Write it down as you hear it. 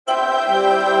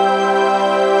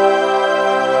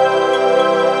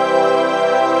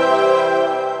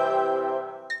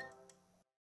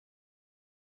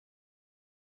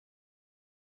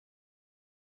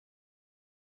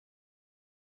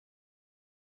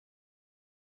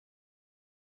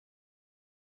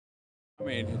I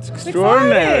mean, it's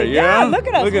extraordinary, yeah? Look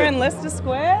at us. We're in Leicester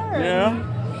Square.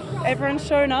 Yeah. Everyone's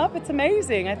shown up. It's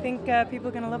amazing. I think people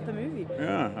are going to love the movie.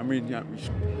 Yeah, I mean, a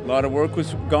lot of work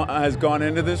has gone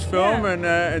into this film, and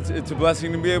it's a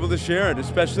blessing to be able to share it,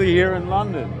 especially here in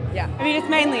London. Yeah, I mean, it's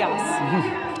mainly us.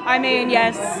 I mean,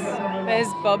 yes, there's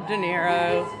Bob De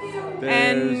Niro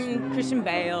and Christian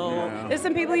Bale. Yeah. There's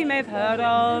some people you may have heard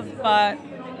of, but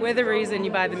we're the reason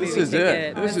you buy the movie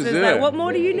ticket. This is it. Like, what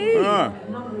more do you need?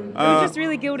 We're just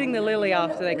really gilding the lily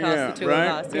after they cast the two of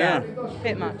us. Yeah,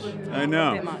 bit much. I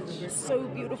know. Bit much. It's so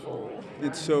beautiful.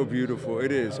 It's so beautiful.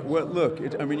 It is. Well, look,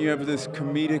 I mean, you have this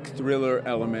comedic thriller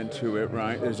element to it,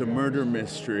 right? There's a murder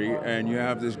mystery, and you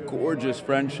have this gorgeous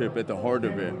friendship at the heart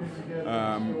of it.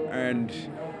 And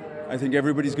I think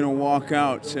everybody's going to walk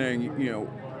out saying, you know,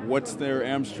 what's their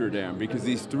Amsterdam? Because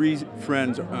these three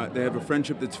friends, they have a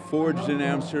friendship that's forged in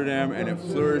Amsterdam, and it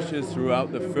flourishes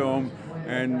throughout the film.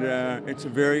 And it's a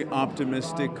very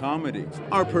optimistic comedy.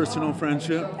 Our personal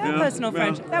friendship. Our personal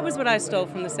friendship. That was what I stole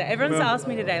from the set. Everyone's asked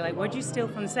me today, like, what'd you steal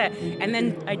from the set? And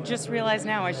then I just realized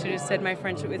now I should have said my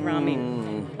friendship with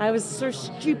Rami. I was so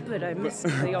stupid. I missed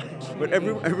the opportunity. But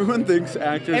everyone thinks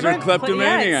actors are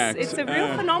kleptomaniacs. It's a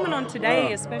real phenomenon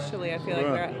today, especially. I feel like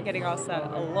we're getting asked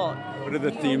that a lot. What are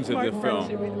the themes of the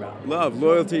film? Love,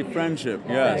 loyalty, friendship.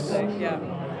 Yes. Exactly. Yeah.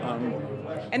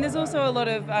 And there's also a lot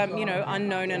of,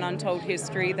 unknown and untold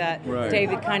history that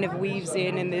David kind of weaves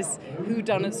in this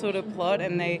whodunit sort of plot,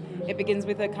 and it begins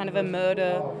with a kind of a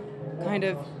murder kind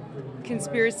of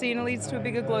conspiracy, and it leads to a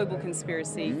bigger global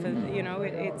conspiracy.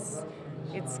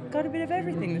 It's got a bit of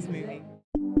everything, this movie.